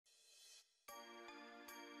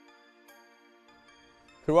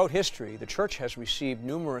Throughout history, the Church has received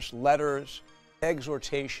numerous letters,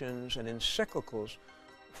 exhortations, and encyclicals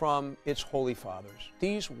from its Holy Fathers.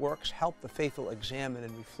 These works help the faithful examine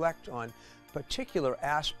and reflect on particular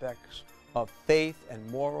aspects of faith and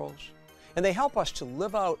morals, and they help us to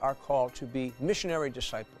live out our call to be missionary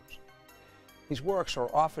disciples. These works are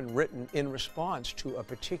often written in response to a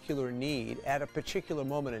particular need at a particular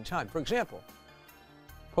moment in time. For example,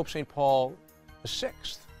 Pope St. Paul VI,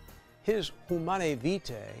 his Humanae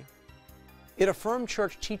Vitae, it affirmed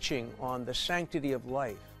church teaching on the sanctity of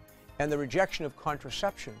life and the rejection of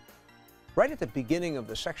contraception right at the beginning of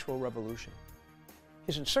the sexual revolution.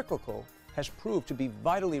 His encyclical has proved to be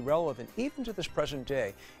vitally relevant even to this present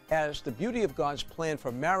day as the beauty of God's plan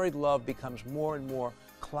for married love becomes more and more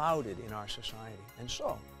clouded in our society. And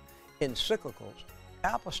so, encyclicals,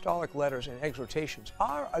 apostolic letters, and exhortations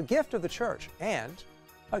are a gift of the Church and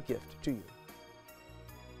a gift to you.